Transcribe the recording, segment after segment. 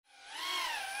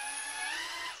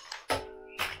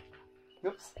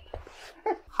Oops.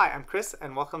 Hi, I'm Chris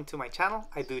and welcome to my channel.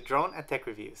 I do drone and tech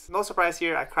reviews. No surprise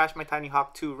here, I crashed my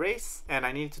Tinyhawk 2 race and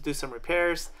I needed to do some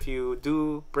repairs. If you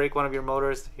do break one of your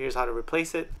motors, here's how to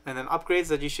replace it. And then upgrades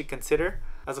that you should consider.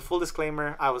 As a full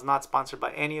disclaimer, I was not sponsored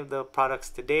by any of the products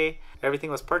today.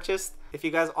 Everything was purchased. If you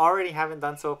guys already haven't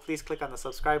done so, please click on the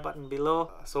subscribe button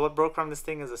below. So what broke from this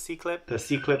thing is a C-clip. The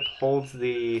C-clip holds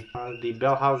the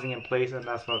bell housing in place and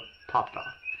that's what popped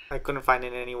off. I couldn't find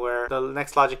it anywhere. The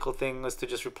next logical thing was to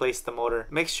just replace the motor.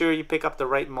 Make sure you pick up the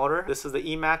right motor. This is the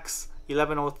Emax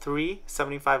 1103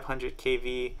 7500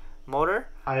 kV motor.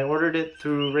 I ordered it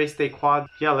through Race Day Quad.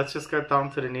 Yeah, let's just get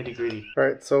down to the nitty gritty.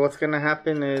 Alright, so what's gonna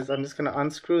happen is I'm just gonna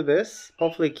unscrew this.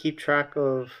 Hopefully keep track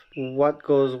of what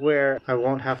goes where. I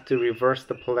won't have to reverse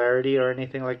the polarity or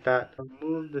anything like that.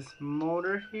 Remove this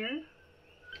motor here.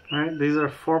 Alright, these are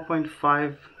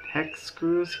 4.5 hex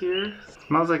screws here.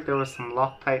 Smells like there was some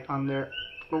Loctite on there.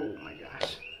 Oh my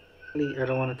gosh. I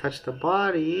don't want to touch the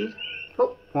body.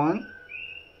 Oh, 1,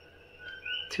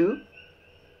 2,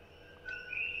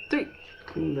 3.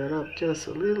 Clean that up just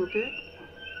a little bit.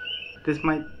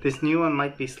 This new one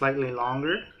might be slightly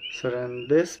longer. So then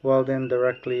this weld in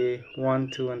directly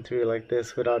 1, 2, and 3 like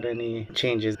this without any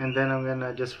changes. And then I'm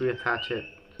gonna just reattach it.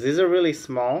 These are really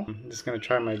small. I'm just gonna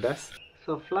try my best.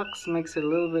 So flux makes it a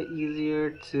little bit easier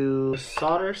to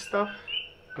solder stuff.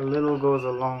 A little goes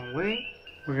a long way.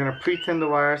 We're gonna pre-tin the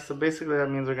wires. So basically that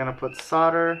means we're gonna put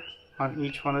solder on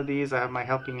each one of these. I have my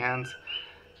helping hands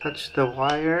touch the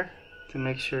wire to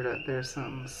make sure that there's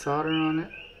some solder on it.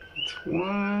 That's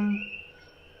 1.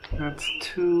 That's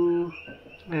 2.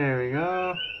 There we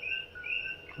go.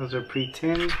 Those are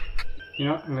pre-tinned. You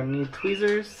know, I'm gonna need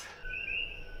tweezers.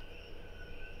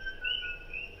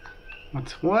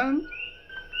 That's 1.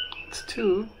 It's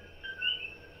 2,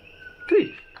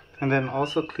 3. And then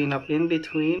also clean up in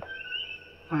between.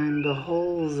 Line the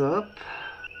holes up.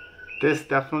 This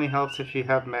definitely helps if you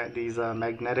have these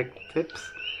magnetic tips.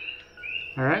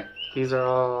 Alright, these are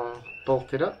all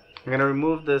bolted up. I'm gonna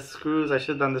remove the screws. I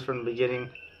should have done this from the beginning.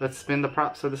 Let's spin the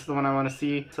prop. So this is the one I want to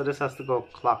see. So this has to go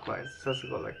clockwise. This has to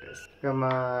go like this. Got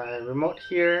my remote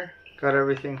here. Got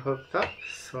everything hooked up.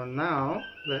 So now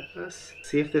let us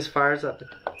see if this fires up.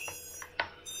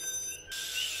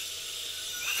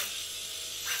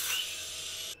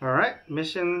 Alright,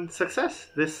 mission success.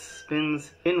 This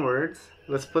spins inwards.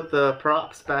 Let's put the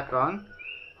props back on.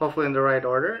 Hopefully in the right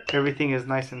order. Everything is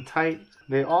nice and tight.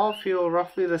 They all feel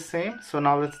roughly the same. So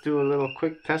now let's do a little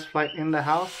quick test flight in the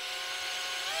house.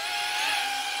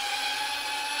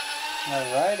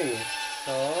 Alrighty,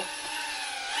 so...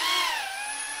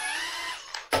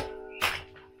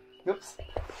 Oops.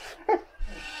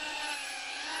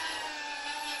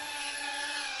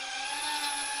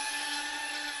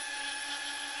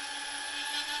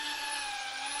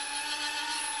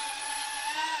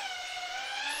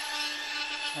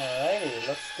 Alrighty,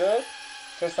 looks good.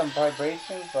 There's some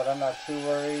vibrations, but I'm not too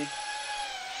worried.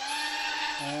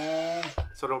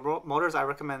 So the motors I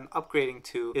recommend upgrading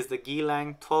to is the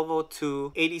Gilang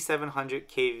 1202 8700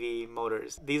 kV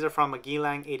motors. These are from a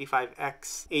Gilang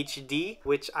 85X HD,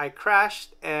 which I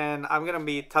crashed, and I'm gonna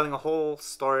be telling a whole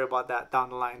story about that down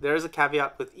the line. There is a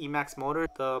caveat with Emax motors.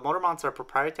 The motor mounts are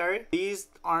proprietary. These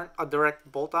aren't a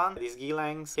direct bolt-on. These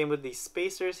Gilangs came with these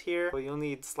spacers here, but you'll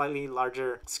need slightly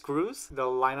larger screws.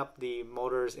 They'll line up the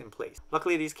motors in place.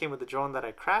 Luckily, these came with the drone that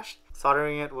I crashed.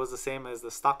 Soldering it was the same as the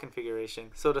stock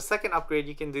configuration. So the second upgrade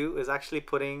you can do is actually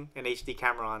putting an HD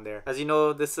camera on there. As you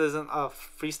know, this isn't a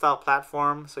freestyle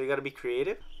platform, so you gotta be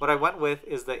creative. What I went with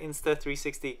is the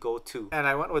Insta360 Go 2. And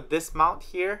I went with this mount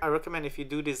here. I recommend if you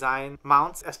do design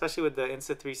mounts, especially with the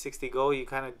Insta360 Go, you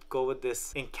kind of go with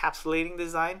this encapsulating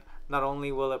design. Not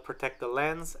only will it protect the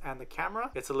lens and the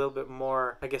camera, it's a little bit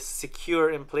more, I guess,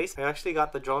 secure in place. I actually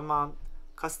got the drone mount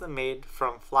custom made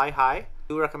from Fly High. I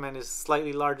do recommend is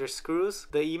slightly larger screws.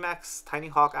 The Emax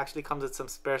Tinyhawk actually comes with some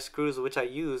spare screws which I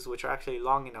use, which are actually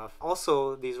long enough.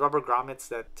 Also these rubber grommets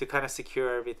that to kind of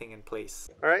secure everything in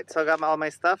place. Alright, so I got all my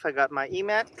stuff. I got my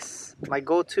Emax, my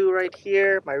Go 2 right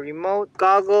here, my remote,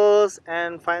 goggles,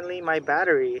 and finally my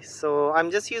battery. So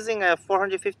I'm just using a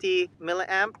 450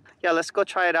 milliamp. Yeah, let's go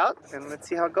try it out and let's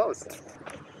see how it goes.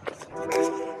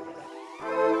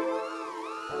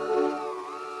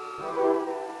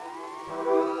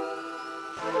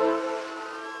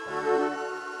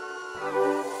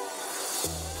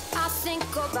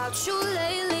 About you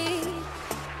lately,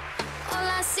 all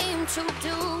I seem to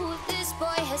do, this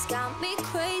boy has got me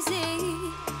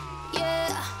crazy.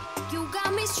 Yeah, you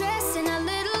got me stressing, a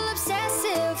little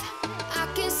obsessive. I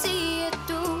can see it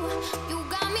through. You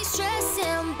got me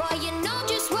stressing, boy, you know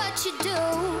just what you do.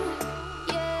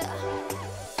 Yeah,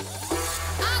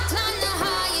 I climb the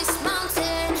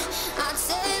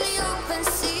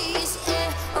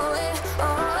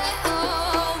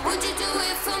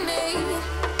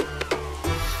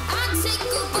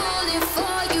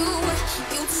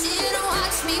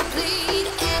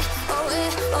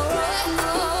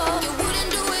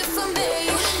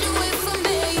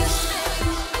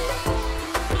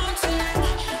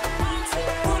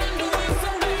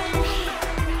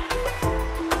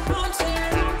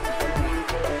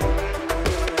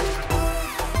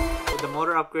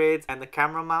upgrades and the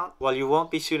camera mount. While you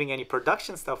won't be shooting any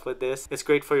production stuff with this, it's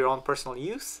great for your own personal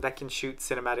use. That can shoot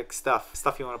cinematic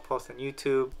stuff you want to post on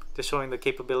YouTube, just showing the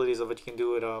capabilities of what you can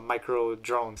do with a micro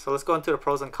drone. So let's go into the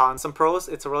pros and cons. Some pros: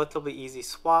 it's a relatively easy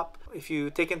swap. If you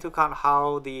take into account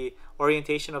how the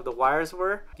orientation of the wires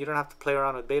were, you don't have to play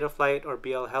around with Betaflight or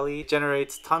BL Heli. It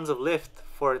generates tons of lift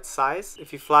for its size.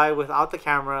 If you fly without the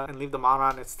camera and leave the mount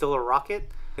on, it's still a rocket.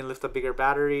 You can lift a bigger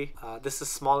battery. This is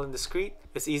small and discreet.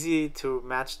 It's easy to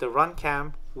match the run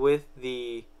cam with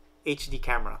the HD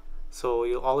camera, so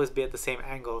you'll always be at the same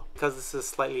angle. Because this is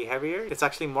slightly heavier, it's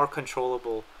actually more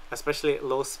controllable, especially at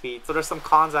low speed. So there's some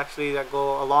cons actually that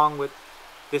go along with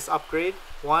this upgrade.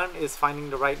 One is finding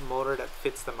the right motor that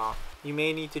fits the mount. You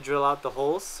may need to drill out the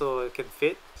holes so it can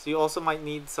fit. So you also might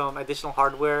need some additional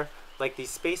hardware like these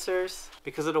spacers.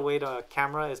 Because of the way the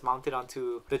camera is mounted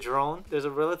onto the drone, there's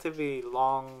a relatively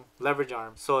long leverage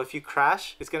arm. So if you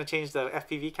crash, it's going to change the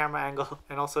FPV camera angle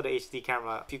and also the HD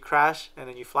camera. If you crash and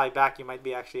then you fly back, you might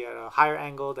be actually at a higher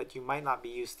angle that you might not be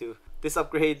used to. This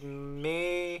upgrade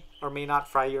may or may not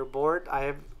fry your board. I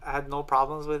have had no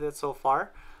problems with it so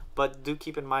far. But do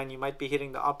keep in mind you might be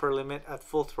hitting the upper limit at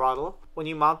full throttle. When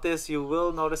you mount this, you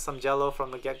will notice some jello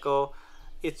from the get-go.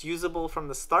 It's usable from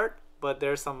the start, but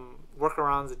there's some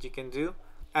workarounds that you can do.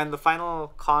 And the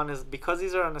final con is because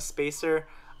these are on a spacer,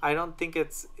 I don't think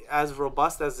it's as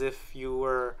robust as if you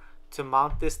were to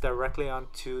mount this directly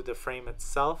onto the frame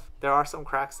itself. There are some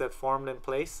cracks that formed in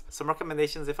place. Some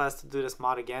recommendations if I was to do this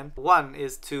mod again. One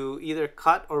is to either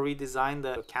cut or redesign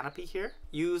the canopy here.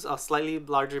 Use a slightly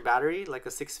larger battery like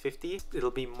a 650.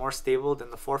 It'll be more stable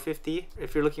than the 450.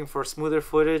 If you're looking for smoother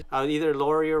footage, I would either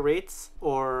lower your rates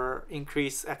or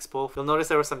increase expo. You'll notice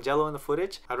there was some jello in the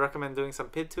footage. I'd recommend doing some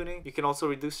PID tuning. You can also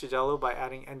reduce your jello by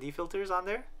adding ND filters on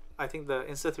there. I think the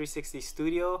Insta360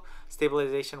 Studio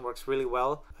stabilization works really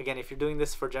well. Again, if you're doing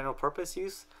this for general purpose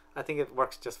use, I think it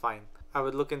works just fine. I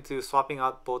would look into swapping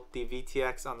out both the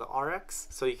VTX and the RX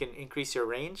so you can increase your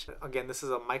range. Again, this is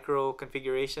a micro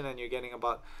configuration and you're getting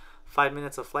about 5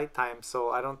 minutes of flight time, so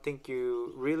I don't think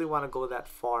you really want to go that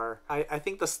far. I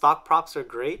think the stock props are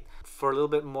great. For a little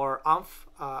bit more oomph,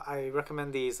 I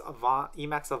recommend these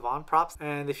Emax Avan props.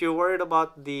 And if you're worried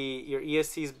about your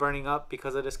ESCs burning up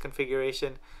because of this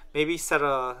configuration, maybe set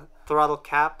a throttle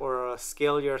cap or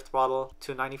scale your throttle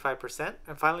to 95%.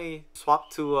 And finally,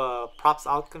 swap to a props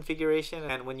out configuration,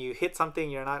 and when you hit something,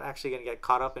 you're not actually going to get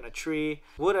caught up in a tree.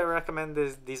 Would I recommend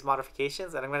these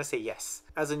modifications? And I'm going to say yes.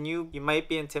 As a noob, you might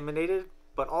be intimidated,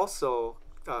 but also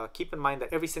keep in mind that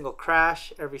every single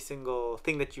crash, every single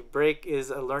thing that you break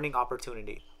is a learning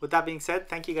opportunity. With that being said,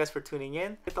 thank you guys for tuning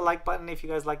in. Hit the like button if you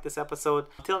guys like this episode.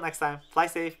 Until next time, fly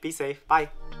safe, be safe, bye.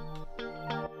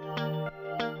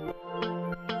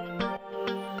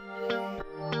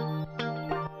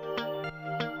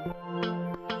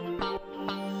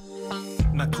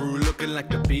 My crew looking like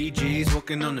the BGs,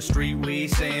 walking on the street, we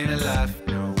staying alive.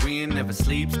 No, we ain't never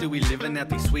sleep, still we living out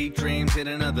these sweet dreams. Hit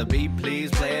another beat,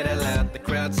 please play it out loud. The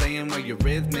crowd saying, well, you're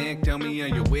rhythmic, tell me, are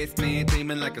you with me?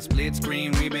 Teaming like a split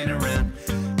screen, we been around.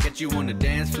 Get you on the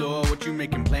dance floor, what you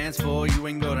making plans for? You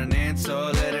ain't got an answer,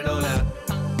 let it all out.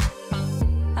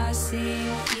 I see,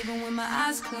 even with my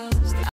eyes closed.